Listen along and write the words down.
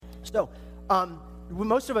So,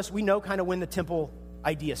 most of us, we know kind of when the temple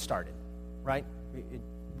idea started, right?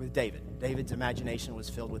 With David. David's imagination was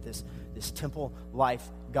filled with this temple life.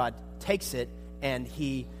 God takes it, and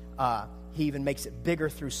he even makes it bigger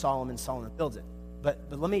through Solomon. Solomon builds it. But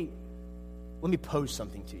let me pose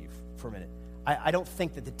something to you for a minute. I don't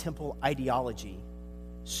think that the temple ideology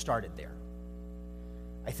started there.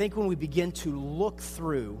 I think when we begin to look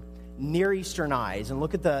through Near Eastern eyes and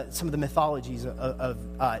look at some of the mythologies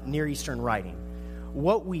of Near Eastern writing,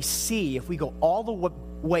 what we see, if we go all the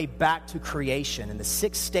way back to creation and the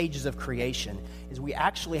 6 stages of creation, is we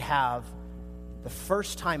actually have the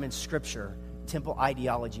first time in Scripture temple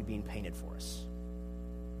ideology being painted for us.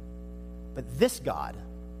 But this God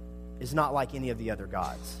is not like any of the other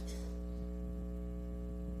gods.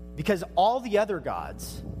 Because all the other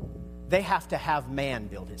gods, they have to have man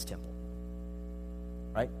build his temple.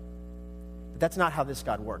 Right? But that's not how this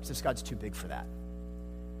God works. This God's too big for that.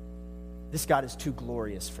 This God is too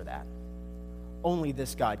glorious for that. Only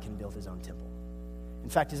this God can build his own temple. In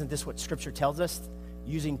fact, isn't this what Scripture tells us,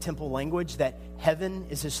 using temple language, that heaven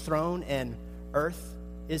is his throne and earth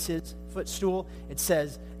is his footstool? It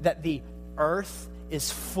says that the earth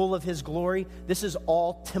is full of his glory. This is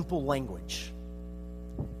all temple language.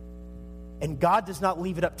 And God does not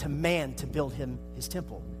leave it up to man to build him his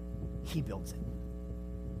temple. He builds it.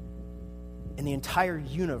 And the entire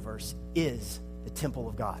universe is the temple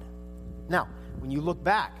of God. Now, when you look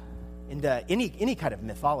back into any kind of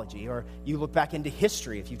mythology, or you look back into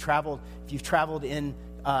history, if you've traveled in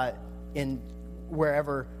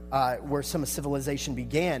wherever where some civilization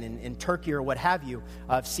began, in Turkey or what have you,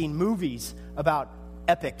 I've seen movies about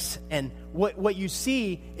epics, and what you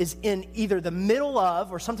see is in either the middle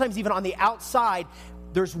of, or sometimes even on the outside,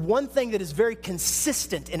 there's one thing that is very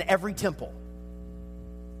consistent in every temple.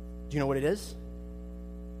 Do you know what it is?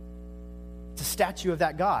 It's a statue of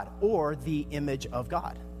that God, or the image of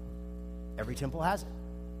God. Every temple has it.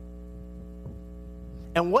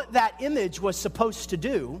 And what that image was supposed to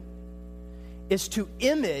do is to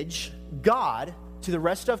image God to the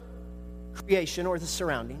rest of creation or the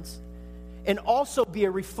surroundings, and also be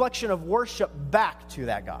a reflection of worship back to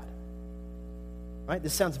that God. Right?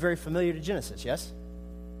 This sounds very familiar to Genesis, yes?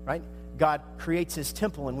 Right? God creates his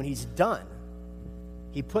temple, and when he's done,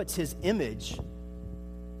 he puts his image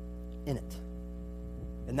in it.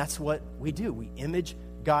 And that's what we do. We image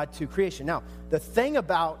God to creation. Now, the thing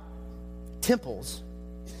about temples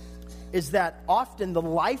is that often the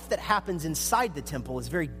life that happens inside the temple is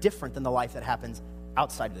very different than the life that happens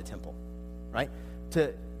outside of the temple, right?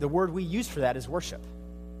 The word we use for that is worship,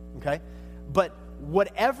 okay? But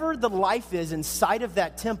whatever the life is inside of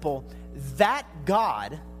that temple, that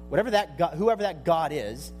God, whoever that God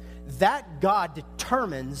is, that God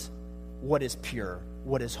determines what is pure,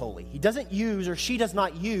 what is holy. He doesn't use, or she does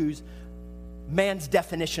not use, man's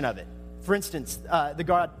definition of it. For instance,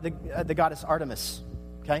 the goddess Artemis,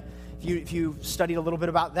 okay? If you studied a little bit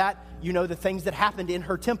about that, you know the things that happened in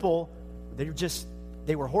her temple,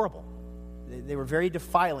 they were horrible. They were very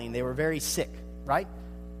defiling. They were very sick, right?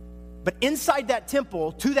 But inside that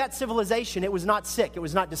temple, to that civilization, it was not sick. It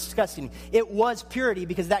was not disgusting. It was purity,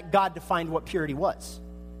 because that God defined what purity was.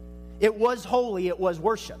 It was holy. It was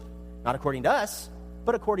worship. Not according to us,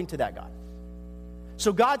 but according to that God.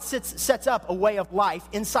 So God sets up a way of life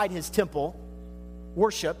inside his temple,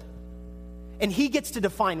 worship, and he gets to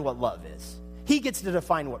define what love is. He gets to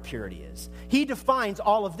define what purity is. He defines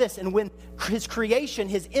all of this, and when his creation,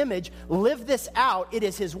 his image, live this out, it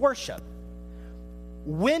is his worship.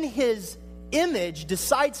 When his image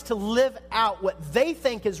decides to live out what they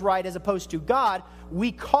think is right as opposed to God,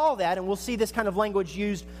 we call that, and we'll see this kind of language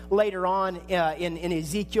used later on in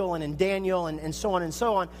Ezekiel and in Daniel and so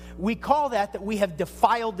on, we call that we have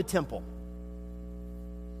defiled the temple.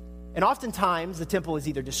 And oftentimes the temple is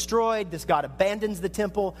either destroyed, this God abandons the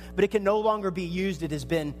temple, but it can no longer be used. It has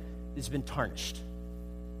been tarnished,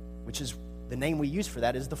 which is the name we use for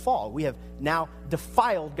that is the fall. We have now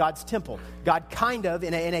defiled God's temple. God kind of,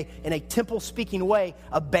 in a temple-speaking way,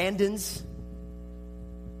 abandons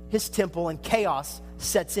his temple, and chaos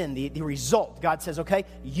sets in. The result, God says, okay,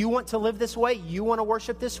 you want to live this way? You want to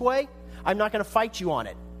worship this way? I'm not going to fight you on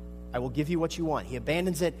it. I will give you what you want. He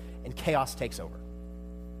abandons it, and chaos takes over.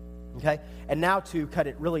 Okay? And now to cut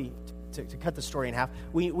the story in half,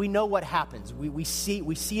 we know what happens. We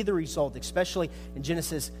see the result, especially in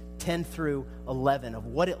Genesis 10 through 11, of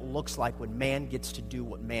what it looks like when man gets to do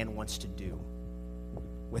what man wants to do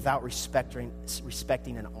without respecting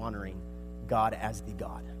and honoring God as the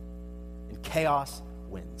God. And chaos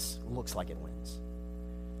wins. Looks like it wins.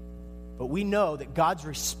 But we know that God's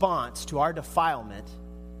response to our defilement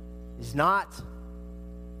is not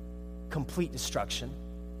complete destruction.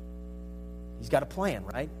 He's got a plan,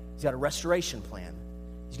 right? He's got a restoration plan.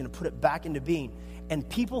 He's going to put it back into being. And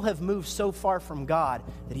people have moved so far from God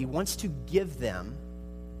that he wants to give them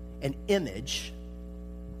an image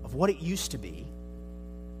of what it used to be,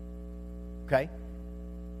 okay?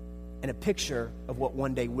 And a picture of what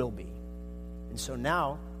one day will be. And so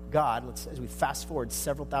now, God, as we fast forward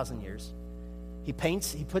several thousand years, he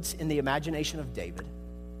puts in the imagination of David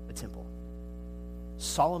a temple.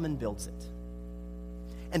 Solomon builds it.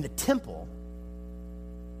 And the temple,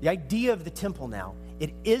 the idea of the temple now,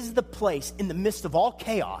 it is the place in the midst of all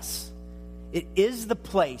chaos. It is the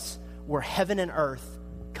place where heaven and earth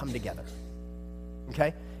come together.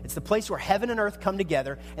 Okay? It's the place where heaven and earth come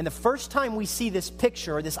together. And the first time we see this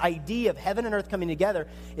picture, or this idea of heaven and earth coming together,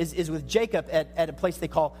 is with Jacob at a place they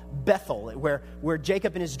call Bethel, where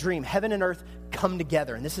Jacob in his dream, heaven and earth come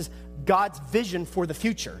together. And this is God's vision for the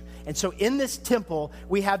future. And so in this temple,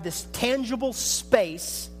 we have this tangible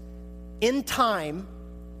space in time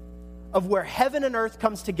of where heaven and earth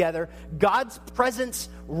comes together. God's presence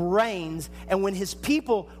reigns. And when his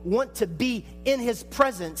people want to be in his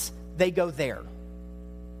presence, they go there.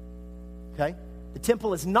 Okay? The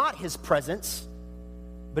temple is not his presence,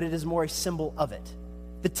 but it is more a symbol of it.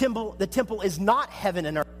 The temple is not heaven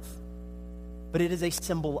and earth, but it is a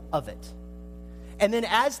symbol of it. And then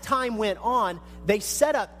as time went on, they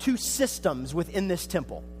set up two systems within this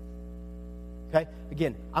temple. Okay?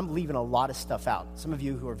 Again, I'm leaving a lot of stuff out. Some of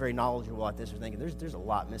you who are very knowledgeable at this are thinking, there's a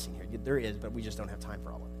lot missing here. There is, but we just don't have time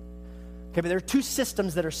for all of it. Okay, but there are two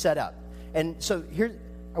systems that are set up. And so here,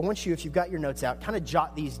 I want you, if you've got your notes out, kind of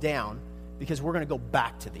jot these down, because we're going to go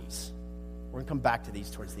back to these. We're going to come back to these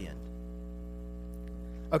towards the end.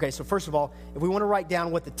 Okay, so first of all, if we want to write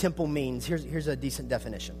down what the temple means, here's a decent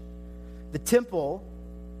definition. The temple,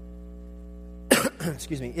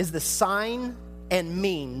 is the sign and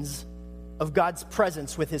means of God's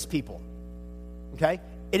presence with his people. Okay?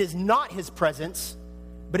 It is not his presence,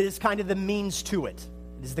 but it is kind of the means to it.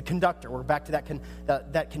 It is the conductor. We're back to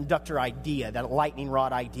that conductor idea, that lightning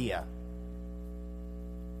rod idea.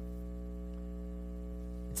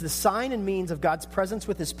 It's the sign and means of God's presence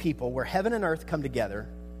with his people, where heaven and earth come together,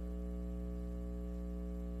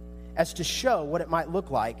 as to show what it might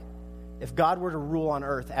look like if God were to rule on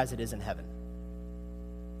earth as it is in heaven.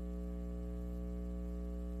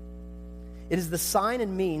 It is the sign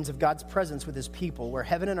and means of God's presence with his people, where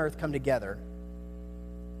heaven and earth come together,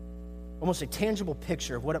 almost a tangible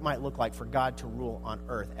picture of what it might look like for God to rule on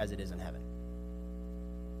earth as it is in heaven.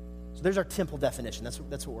 So there's our temple definition. That's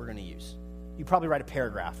what we're going to use. You probably write a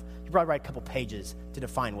paragraph. You probably write a couple pages to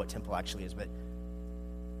define what temple actually is, but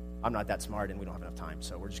I'm not that smart and we don't have enough time,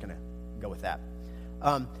 so we're just going to go with that.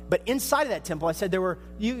 But inside of that temple, I said there were,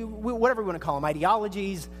 whatever we want to call them,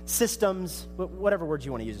 ideologies, systems, whatever words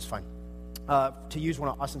you want to use is fine. To use one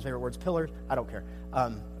of Austin's favorite words, pillars, I don't care.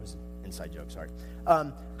 It was an inside joke, sorry.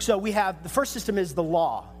 So we have, the first system is the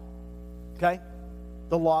law, okay?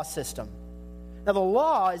 The law system. Now the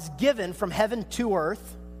law is given from heaven to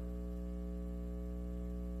earth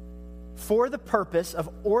for the purpose of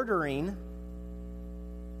ordering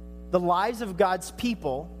the lives of God's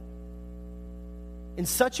people in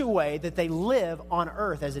such a way that they live on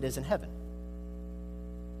earth as it is in heaven.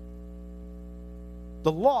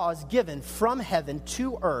 The law is given from heaven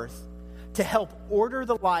to earth to help order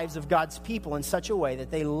the lives of God's people in such a way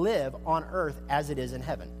that they live on earth as it is in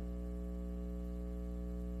heaven.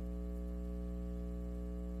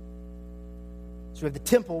 So we have the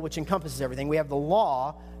temple, which encompasses everything. We have the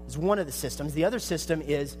law as one of the systems. The other system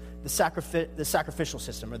is the sacrificial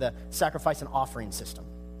system, or the sacrifice and offering system.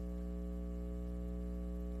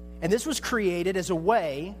 And this was created as a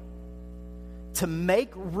way to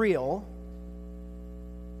make real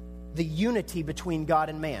the unity between God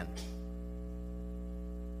and man.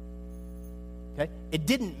 Okay? It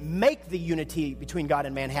didn't make the unity between God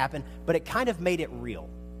and man happen, but it kind of made it real,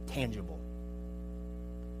 tangible.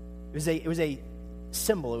 It was a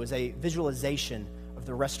symbol, it was a visualization of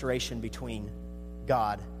the restoration between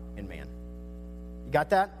God and man. You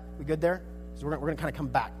got that? We good there? So we're going to kind of come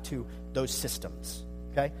back to those systems,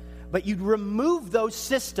 okay? But you'd remove those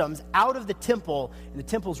systems out of the temple, and the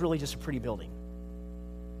temple is really just a pretty building,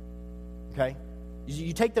 okay?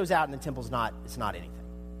 You take those out, and the temple's not anything.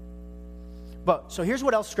 But, so here's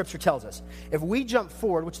what else Scripture tells us. If we jump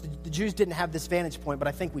forward, which the Jews didn't have this vantage point, but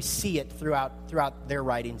I think we see it throughout their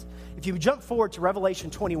writings. If you jump forward to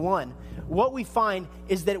Revelation 21, what we find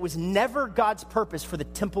is that it was never God's purpose for the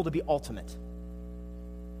temple to be ultimate.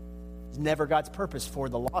 It was never God's purpose for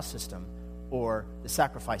the law system or the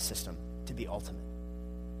sacrifice system to be ultimate.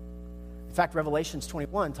 In fact, Revelation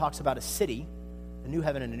 21 talks about a city a new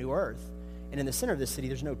heaven and a new earth. And in the center of this city,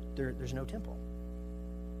 there's no temple.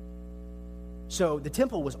 So the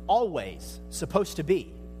temple was always supposed to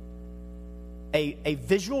be a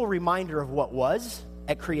visual reminder of what was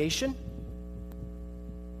at creation,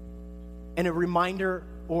 and a reminder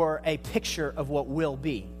or a picture of what will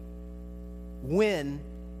be when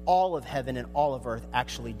all of heaven and all of earth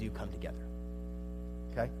actually do come together.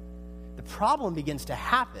 Okay? The problem begins to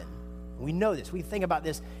happen. We know this. We think about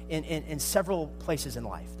this in several places in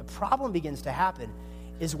life. The problem begins to happen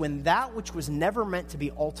is when that which was never meant to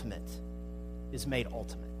be ultimate is made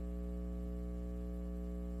ultimate.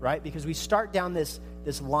 Right? Because we start down this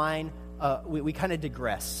line, we kind of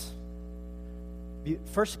digress.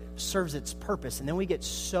 First it serves its purpose, and then we get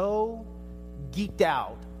so geeked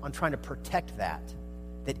out on trying to protect that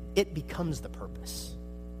it becomes the purpose.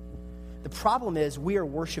 The problem is we are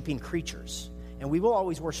worshiping creatures, and we will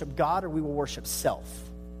always worship God or we will worship self.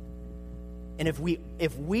 And if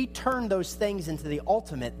we turn those things into the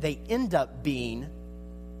ultimate, they end up being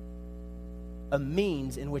a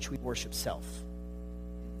means in which we worship self,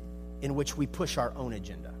 in which we push our own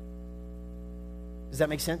agenda. Does that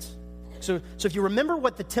make sense? So if you remember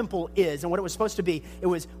what the temple is and what it was supposed to be, it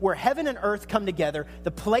was where heaven and earth come together,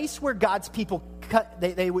 the place where God's people,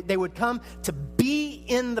 they would come to be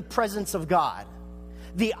in the presence of God.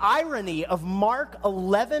 The irony of Mark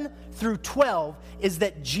 11 through 12 is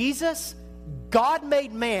that Jesus, God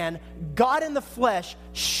made man, God in the flesh,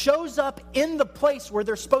 shows up in the place where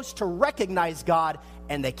they're supposed to recognize God,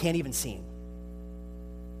 and they can't even see him.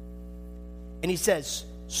 And he says,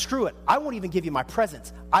 screw it, I won't even give you my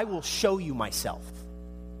presence. I will show you myself.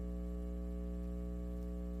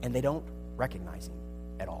 And they don't recognize him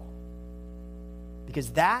at all.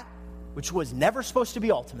 Because that which was never supposed to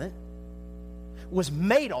be ultimate was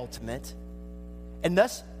made ultimate, and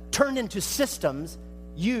thus turned into systems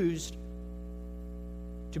used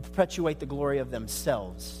to perpetuate the glory of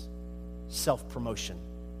themselves. Self-promotion,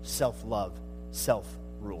 self-love,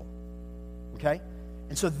 self-rule. Okay?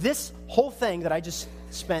 And so this whole thing that I just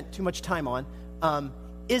spent too much time on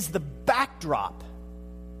is the backdrop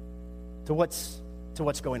to what's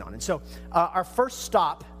going on. And so our first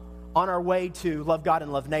stop on our way to love God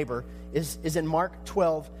and love neighbor is in Mark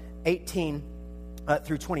 12, 18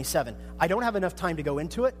 through 27. I don't have enough time to go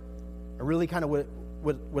into it. I really kind of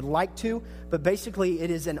would like to, but basically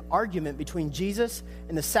it is an argument between Jesus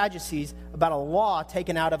and the Sadducees about a law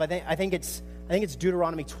taken out of, I think it's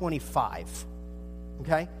Deuteronomy 25.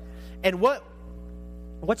 Okay? And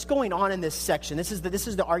what's going on in this section? This is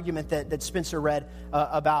the argument that Spencer read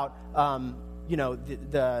about the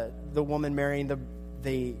woman marrying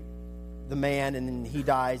the man, and then he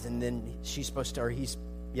dies, and then she's supposed to, or his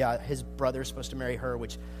brother's supposed to marry her,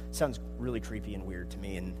 which sounds really creepy and weird to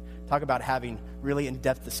me. And talk about having really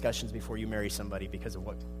in-depth discussions before you marry somebody because of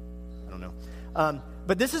what, I don't know.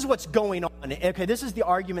 But this is what's going on. Okay, this is the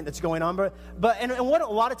argument that's going on. But what a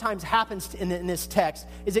lot of times happens in this text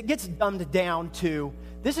is it gets dumbed down to,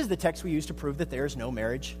 this is the text we use to prove that there is no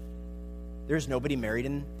marriage. There's nobody married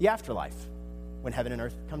in the afterlife when heaven and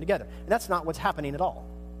earth come together. And that's not what's happening at all.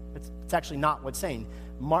 It's actually not what's saying.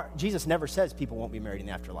 Jesus never says people won't be married in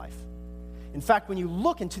the afterlife. In fact, when you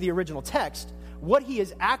look into the original text, what he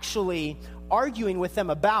is actually arguing with them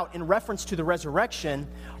about in reference to the resurrection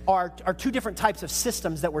are two different types of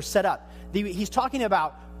systems that were set up. He's talking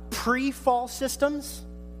about pre-fall systems,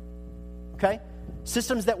 okay?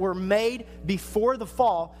 Systems that were made before the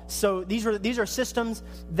fall. So these are systems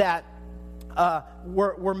that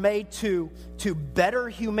were made to better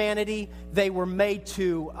humanity. They were made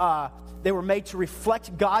to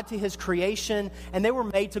reflect God to his creation, and they were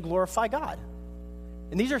made to glorify God.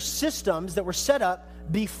 And these are systems that were set up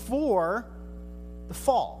before the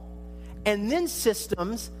fall. And then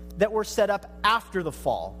systems that were set up after the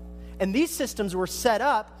fall. And these systems were set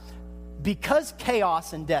up because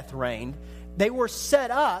chaos and death reigned. They were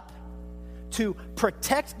set up to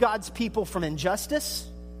protect God's people from injustice,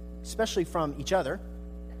 especially from each other,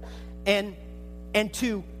 and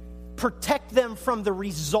to protect them from the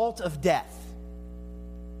result of death.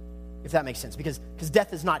 If that makes sense, because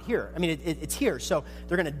death is not here. I mean, it's here, so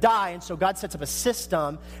they're going to die, and so God sets up a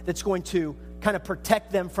system that's going to kind of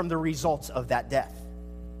protect them from the results of that death.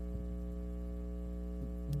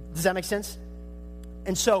 Does that make sense?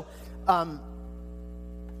 And so,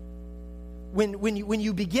 when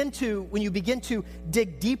you begin to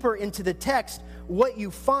dig deeper into the text, what you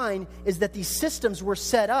find is that these systems were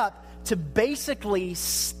set up to basically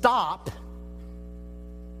stop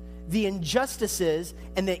the injustices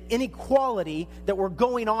and the inequality that were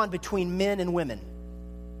going on between men and women.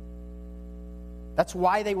 That's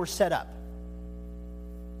why they were set up.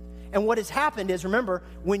 And what has happened is, remember,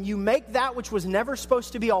 when you make that which was never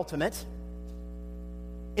supposed to be ultimate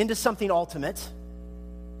into something ultimate,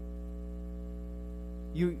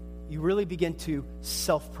 you really begin to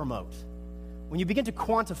self-promote. When you begin to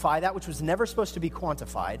quantify that which was never supposed to be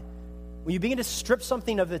quantified, when you begin to strip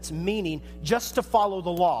something of its meaning just to follow the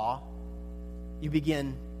law, you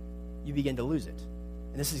begin to lose it.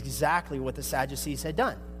 And this is exactly what the Sadducees had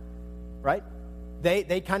done, right?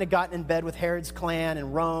 They kind of gotten in bed with Herod's clan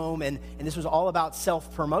and Rome, and this was all about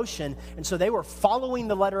self-promotion. And so they were following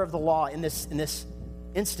the letter of the law in this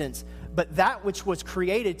instance, but that which was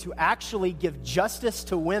created to actually give justice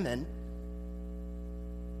to women,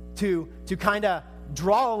 to kind of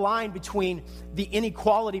draw a line between the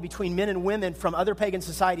inequality between men and women from other pagan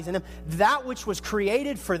societies and them, that which was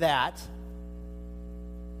created for that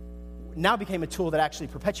now became a tool that actually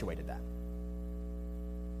perpetuated that.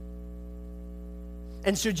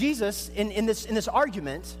 And so Jesus, in this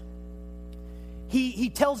argument, he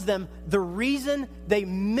tells them the reason they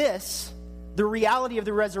miss the reality of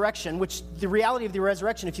the resurrection, which the reality of the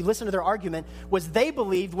resurrection, if you listen to their argument, was they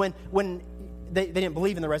believed when they didn't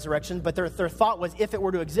believe in the resurrection, but their thought was if it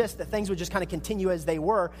were to exist, that things would just kind of continue as they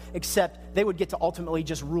were, except they would get to ultimately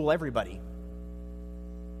just rule everybody.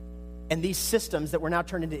 And these systems that were now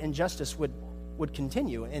turned into injustice would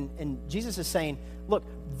continue. And Jesus is saying, look,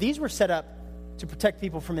 these were set up to protect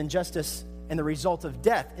people from injustice and the result of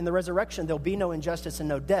death. In the resurrection, there'll be no injustice and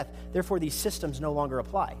no death. Therefore, these systems no longer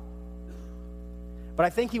apply. But I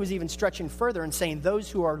think he was even stretching further and saying those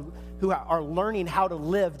who are learning how to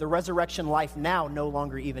live the resurrection life now no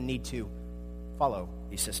longer even need to follow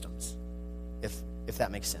these systems, if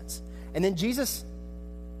that makes sense. And then Jesus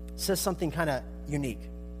says something kind of unique.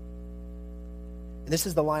 And this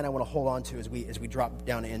is the line I want to hold on to as we drop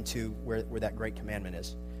down into where that great commandment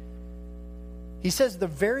is. He says the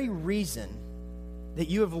very reason that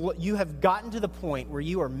you have gotten to the point where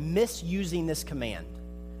you are misusing this command,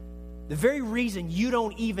 the very reason you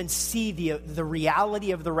don't even see the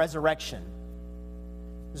reality of the resurrection,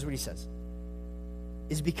 this is what he says,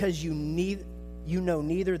 is because you know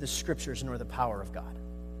neither the scriptures nor the power of God.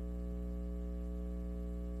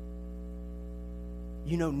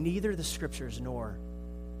 You know neither the scriptures nor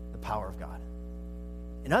the power of God.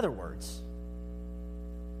 In other words,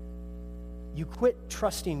 you quit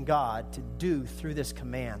trusting God to do through this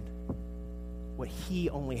command what he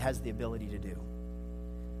only has the ability to do.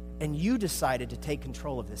 And you decided to take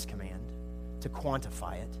control of this command, to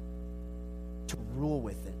quantify it, to rule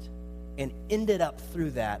with it, and ended up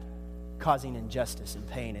through that causing injustice and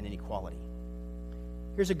pain and inequality.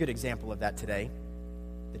 Here's a good example of that today: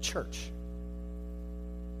 the church.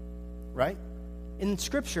 Right? In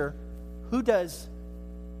Scripture, who does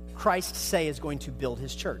Christ say is going to build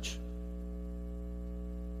his church?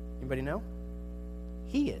 Anybody know?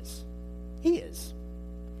 He is. He is.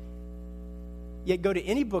 Yet go to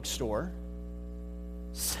any bookstore,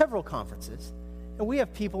 several conferences, and we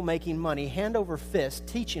have people making money hand over fist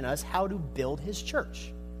teaching us how to build his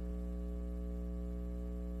church.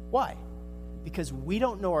 Why? Because we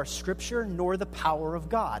don't know our Scripture nor the power of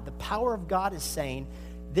God. The power of God is saying,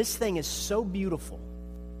 this thing is so beautiful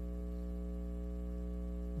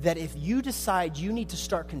that if you decide you need to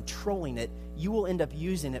start controlling it, you will end up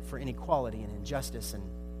using it for inequality and injustice.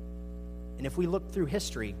 And if we look through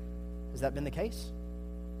history, has that been the case?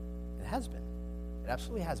 It has been. It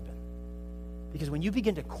absolutely has been. Because when you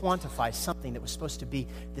begin to quantify something that was supposed to be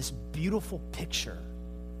this beautiful picture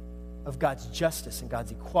of God's justice and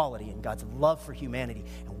God's equality and God's love for humanity,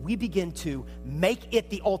 and we begin to make it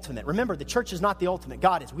the ultimate. Remember, the church is not the ultimate.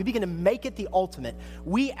 God is. We begin to make it the ultimate.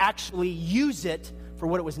 We actually use it for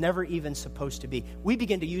what it was never even supposed to be. We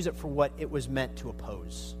begin to use it for what it was meant to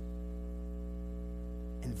oppose.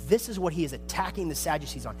 And this is what he is attacking the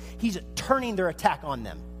Sadducees on. He's turning their attack on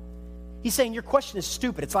them. He's saying, your question is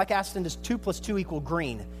stupid. It's like asking, does 2 + 2 =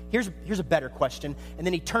 green? Here's a better question. And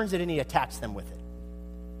then he turns it and he attacks them with it.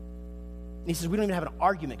 And he says, we don't even have an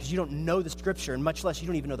argument because you don't know the Scripture, and much less you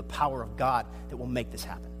don't even know the power of God that will make this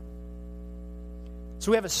happen. So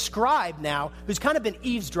we have a scribe now who's kind of been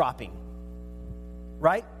eavesdropping,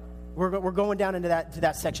 right? We're going down into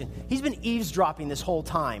that section. He's been eavesdropping this whole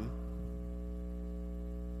time.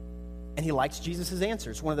 And he likes Jesus' answer.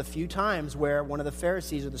 It's one of the few times where one of the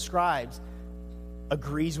Pharisees or the scribes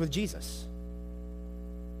agrees with Jesus.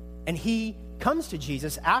 And he comes to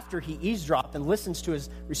Jesus after he eavesdropped and listens to his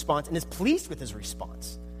response and is pleased with his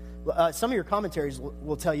response. Some of your commentaries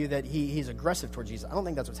will tell you that he's aggressive toward Jesus. I don't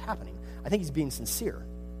think that's what's happening. I think he's being sincere.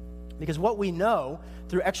 Because what we know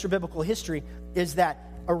through extra-biblical history is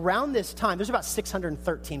that around this time, there's about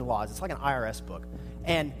 613 laws. It's like an IRS book.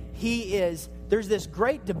 And there's this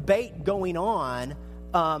great debate going on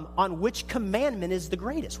which commandment is the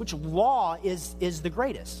greatest, which law is the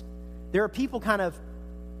greatest. There are people kind of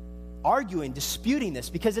arguing, disputing this,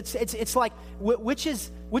 because it's like, which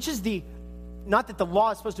is the, not that the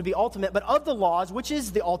law is supposed to be ultimate, but of the laws, which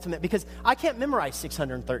is the ultimate? Because I can't memorize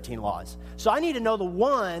 613 laws. So I need to know the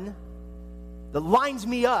one that lines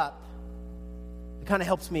me up, that kind of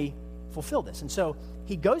helps me fulfill this. And so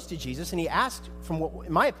he goes to Jesus and he asked,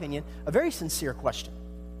 in my opinion, a very sincere question.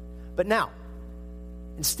 But now,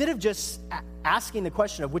 instead of just asking the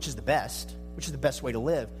question of which is the best way to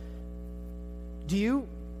live, do you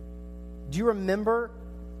remember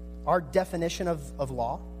our definition of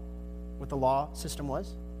law? What the law system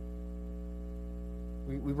was?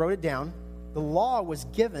 We wrote it down. The law was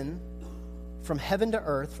given from heaven to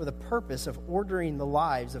earth for the purpose of ordering the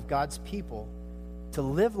lives of God's people to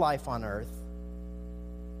live life on earth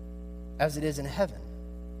as it is in heaven.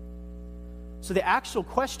 So the actual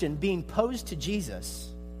question being posed to Jesus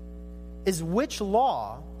is, which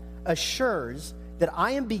law assures that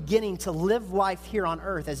I am beginning to live life here on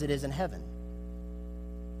earth as it is in heaven?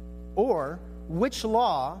 Or which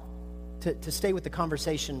law, to stay with the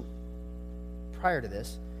conversation prior to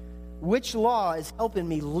this, which law is helping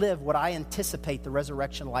me live what I anticipate the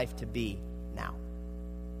resurrection life to be now?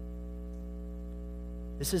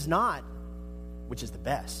 This is not which is the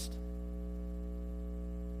best,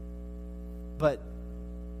 but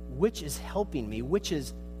which is helping me, which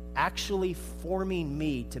is actually forming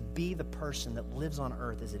me to be the person that lives on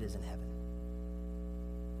earth as it is in heaven.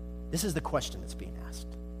 This is the question that's being asked.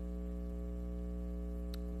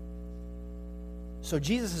 So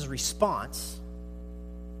Jesus' response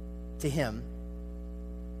to him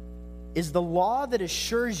is, the law that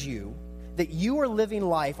assures you that you are living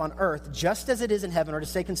life on earth just as it is in heaven, or to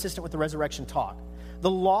stay consistent with the resurrection talk, the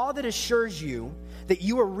law that assures you that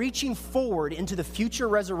you are reaching forward into the future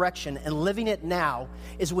resurrection and living it now,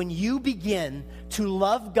 is when you begin to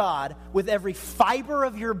love God with every fiber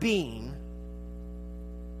of your being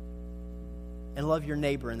and love your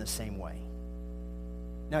neighbor in the same way.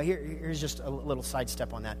 Now, here's just a little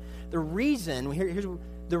sidestep on that. The reason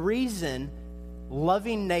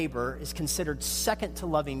loving neighbor is considered second to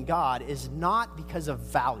loving God is not because of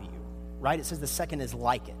value, right? It says the second is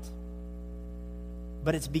like it.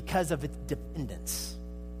 But it's because of its dependence.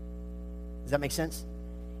 Does that make sense?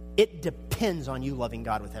 It depends on you loving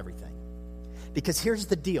God with everything. Because here's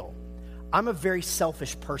the deal. I'm a very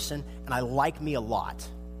selfish person, and I like me a lot.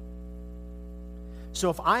 So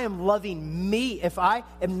if I am loving me, if I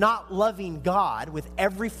am not loving God with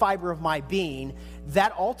every fiber of my being,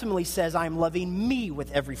 that ultimately says I'm loving me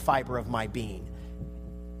with every fiber of my being,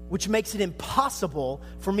 which makes it impossible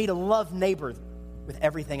for me to love neighbor with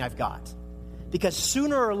everything I've got. Because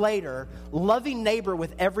sooner or later, loving neighbor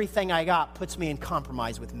with everything I got puts me in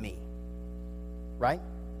compromise with me, right?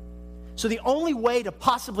 So the only way to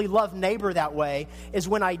possibly love neighbor that way is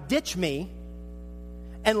when I ditch me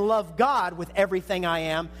and love God with everything I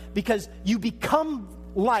am, because you become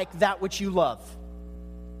like that which you love.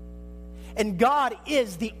 And God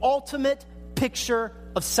is the ultimate picture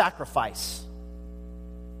of sacrifice.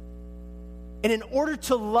 And in order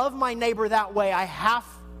to love my neighbor that way, I have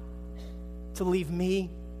to leave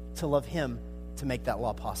me to love him to make that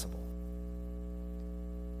law possible.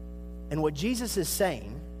 And what Jesus is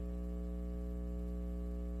saying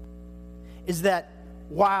is that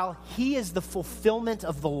while he is the fulfillment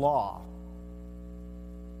of the law,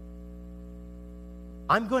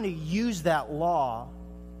 I'm going to use that law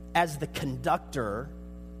as the conductor,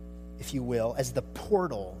 if you will, as the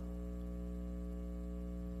portal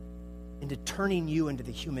into turning you into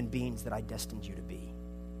the human beings that I destined you to be.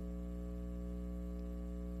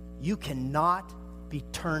 You cannot be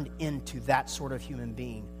turned into that sort of human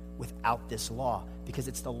being without this law, because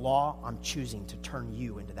it's the law I'm choosing to turn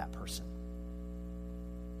you into that person.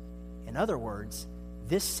 In other words,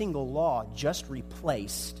 this single law just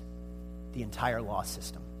replaced the entire law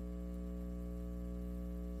system,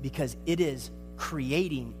 because it is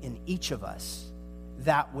creating in each of us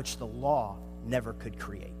that which the law never could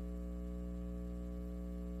create.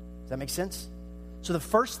 Does that make sense? So the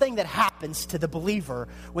first thing that happens to the believer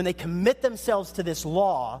when they commit themselves to this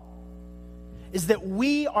law is that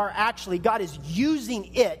God is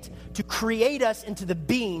using it to create us into the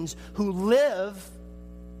beings who live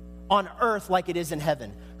on earth like it is in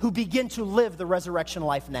heaven, who begin to live the resurrection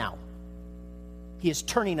life now. He is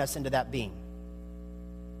turning us into that being.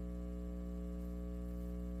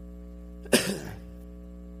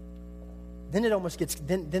 Then it almost gets,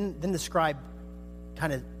 then the scribe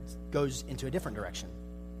kind of goes into a different direction.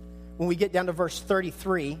 When we get down to verse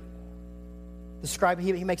 33, The scribe,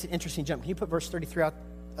 he makes an interesting jump. Can you put verse 33 up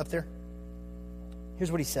there?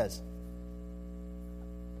 Here's what he says.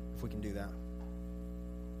 If we can do that. A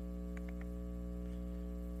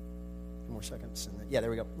few more seconds. Yeah, there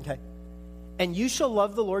we go. Okay. And you shall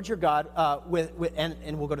love the Lord your God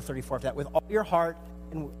and we'll go to 34 after that, with all your heart.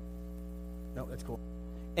 No, that's cool.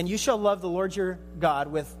 And you shall love the Lord your God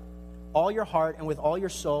with all your heart and with all your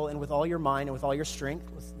soul and with all your mind and with all your strength.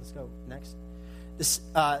 Let's go next. Let's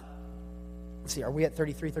see, are we at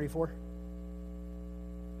 33, 34?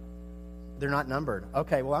 They're not numbered.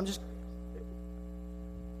 Okay, well,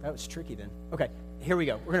 that was tricky then. Okay, here we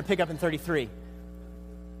go. We're going to pick up in 33.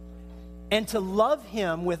 And to love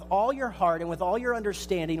him with all your heart and with all your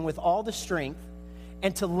understanding and with all the strength,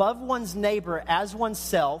 and to love one's neighbor as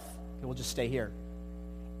oneself, okay, we'll just stay here,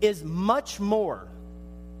 is much more.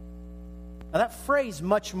 Now that phrase,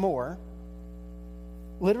 much more,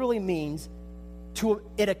 literally means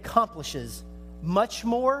it accomplishes much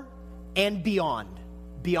more and beyond.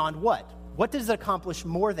 Beyond what? What does it accomplish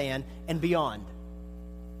more than and beyond?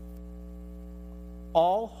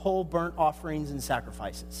 All whole burnt offerings and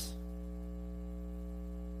sacrifices.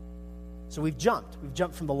 So we've jumped. We've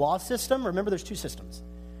jumped from the law system. Remember, there's two systems.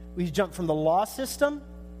 We've jumped from the law system.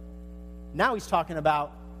 Now he's talking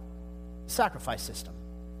about sacrifice system.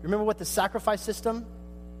 Remember what the sacrifice system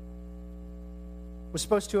was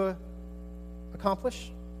supposed to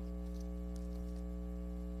accomplish?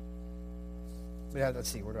 Let's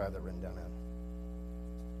see, where do I have that written down at?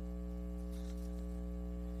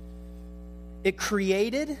 It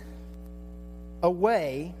created a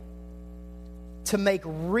way to make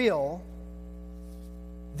real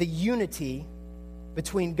the unity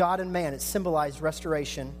between God and man. It symbolized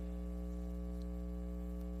restoration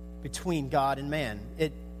between God and man.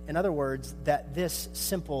 In other words, that this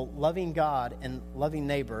simple loving God and loving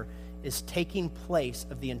neighbor is taking place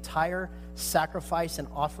of the entire sacrifice and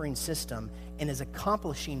offering system and is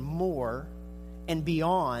accomplishing more and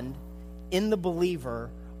beyond in the believer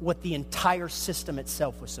what the entire system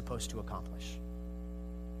itself was supposed to accomplish.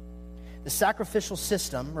 The sacrificial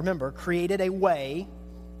system, remember, created a way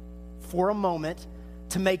for a moment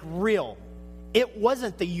to make real. It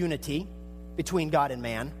wasn't the unity between God and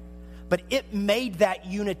man, but it made that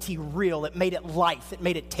unity real. It made it life. It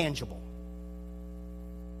made it tangible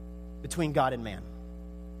between God and man.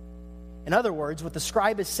 In other words, what the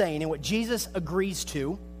scribe is saying and what Jesus agrees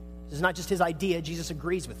to, this is not just his idea, Jesus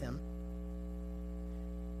agrees with him,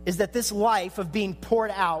 is that this life of being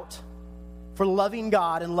poured out for loving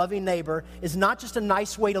God and loving neighbor is not just a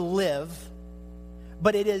nice way to live,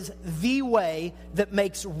 but it is the way that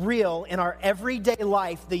makes real in our everyday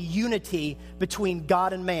life the unity between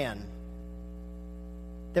God and man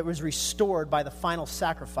that was restored by the final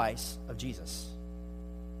sacrifice of Jesus.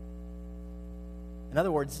 In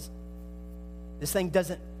other words, this thing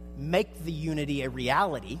doesn't make the unity a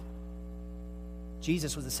reality.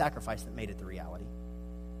 Jesus was the sacrifice that made it the reality.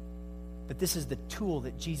 But this is the tool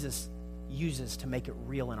that Jesus uses to make it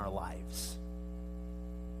real in our lives.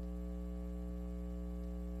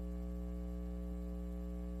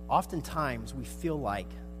 Oftentimes, we feel like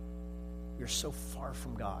we're so far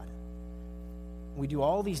from God. We do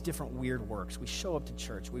all these different weird works. We show up to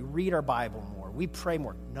church. We read our Bible more. We pray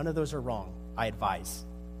more. None of those are wrong. I advise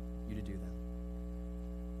you to do them.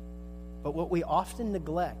 But what we often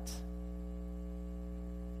neglect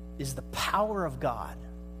is the power of God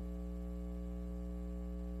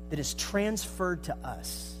that is transferred to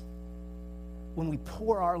us when we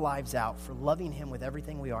pour our lives out for loving him with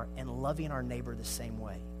everything we are and loving our neighbor the same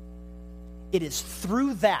way. It is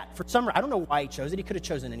through that, for some reason, I don't know why he chose it, he could have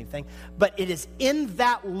chosen anything, but it is in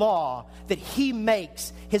that law that he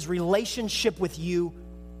makes his relationship with you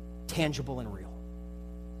tangible and real.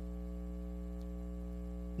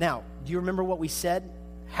 Now, do you remember what we said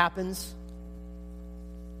happens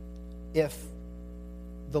if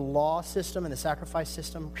the law system and the sacrifice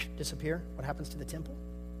system disappear? What happens to the temple?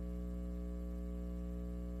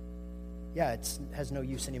 Yeah, it has no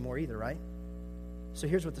use anymore either, right? So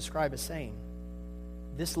here's what the scribe is saying.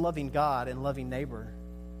 This loving God and loving neighbor,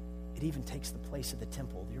 it even takes the place of the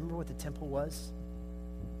temple. Do you remember what the temple was?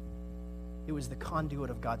 It was the conduit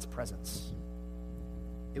of God's presence.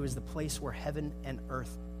 It was the place where heaven and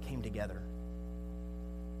earth came together.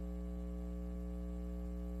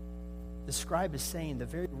 The scribe is saying the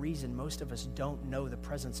very reason most of us don't know the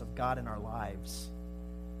presence of God in our lives,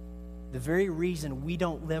 the very reason we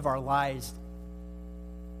don't live our lives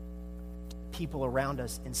people around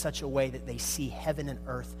us in such a way that they see heaven and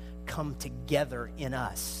earth come together in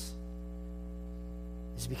us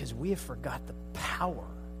is because we have forgot the power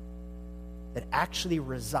that actually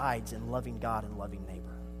resides in loving God and loving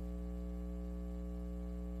neighbor.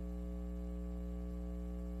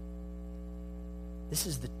 This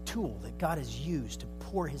is the tool that God has used to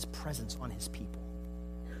pour his presence on his people.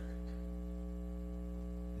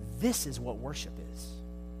 This is what worship is.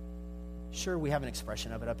 Sure, we have an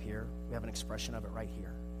expression of it up here. We have an expression of it right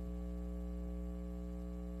here.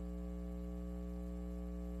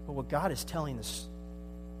 But what God is telling the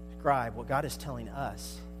scribe, what God is telling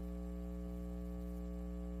us,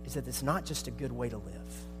 is that it's not just a good way to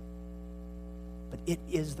live, but it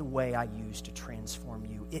is the way I use to transform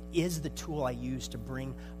you. It is the tool I use to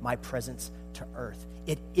bring my presence to earth.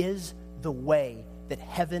 It is the way that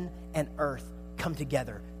heaven and earth come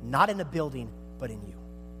together, not in a building, but in you.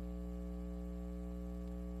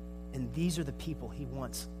 And these are the people he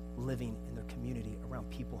wants living in their community around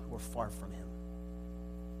people who are far from him.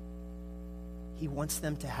 He wants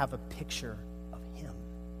them to have a picture of him.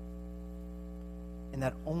 And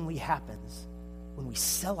that only happens when we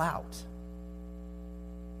sell out.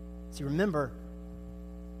 See, remember,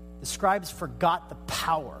 the scribes forgot the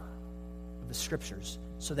power of the scriptures,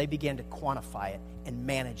 so they began to quantify it and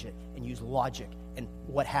manage it and use logic and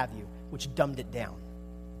what have you, which dumbed it down.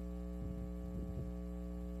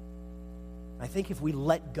 I think if we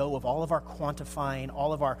let go of all of our quantifying,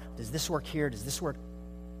 all of our, does this work here, does this work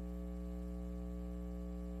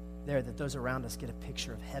there, that those around us get a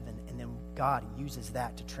picture of heaven, and then God uses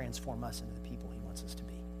that to transform us into the people he wants us to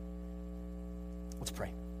be. Let's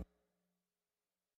pray.